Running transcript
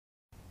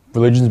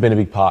Religion's been a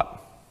big part.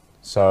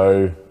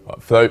 So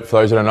for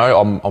those that don't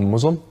know, I'm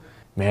Muslim.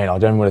 Man, I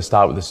don't want to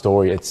start with the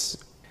story.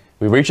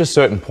 We reach a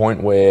certain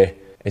point where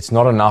it's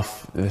not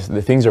enough,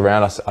 the things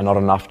around us are not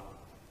enough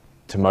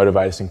to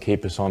motivate us and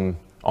keep us on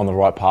the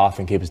right path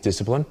and keep us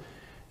disciplined.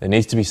 There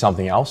needs to be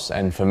something else.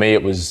 And for me,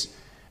 it was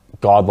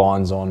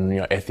guidelines on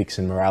ethics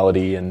and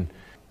morality and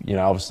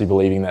obviously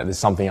believing that there's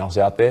something else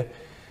out there.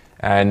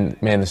 And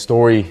man, the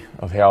story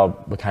of how I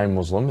became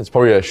Muslim, it's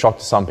probably a shock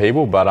to some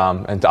people, but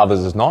and to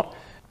others it's not.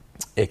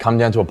 It come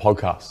down to a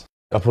podcast.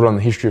 I put on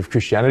the history of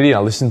Christianity and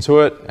I listened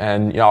to it,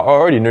 and I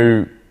already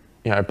knew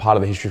part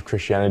of the history of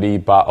Christianity,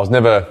 but I was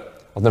never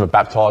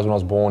baptized when I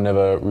was born,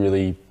 never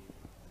really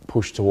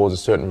pushed towards a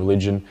certain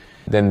religion.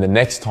 Then the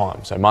next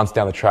time, so months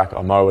down the track,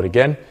 I mow it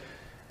again,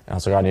 and I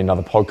was like, I need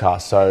another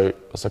podcast. So I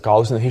was like, I'll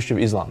listen to the history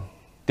of Islam,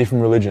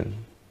 different religion,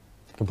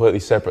 completely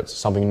separate,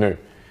 something new.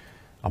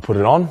 I put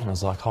it on and I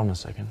was like, hold on a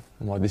second.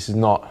 I'm like, this is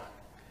not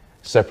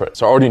separate.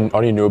 So I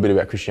already knew a bit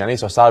about Christianity,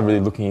 so I started really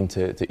looking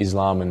into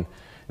Islam and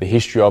the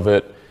history of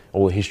it,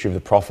 all the history of the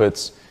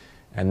prophets,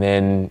 and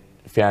then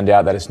found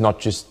out that it's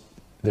not just,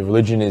 the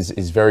religion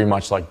is very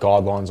much like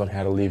guidelines on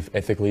how to live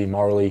ethically,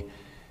 morally,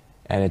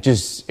 and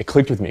it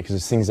clicked with me because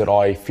it's things that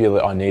I feel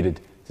that I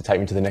needed to take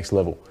me to the next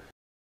level.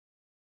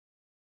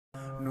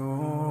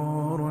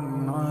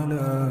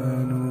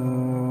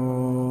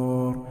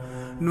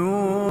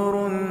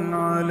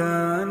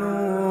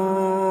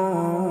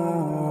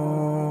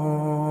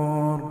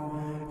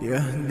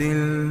 يهدي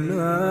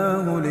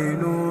الله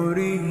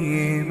لنوره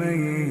من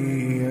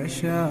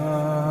يشاء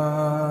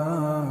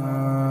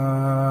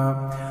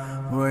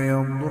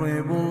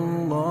ويضرب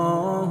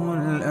الله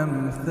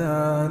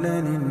الأمثال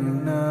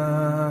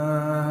للناس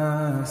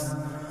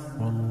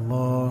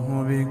والله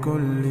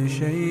بكل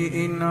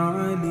شيء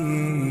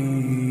عليم.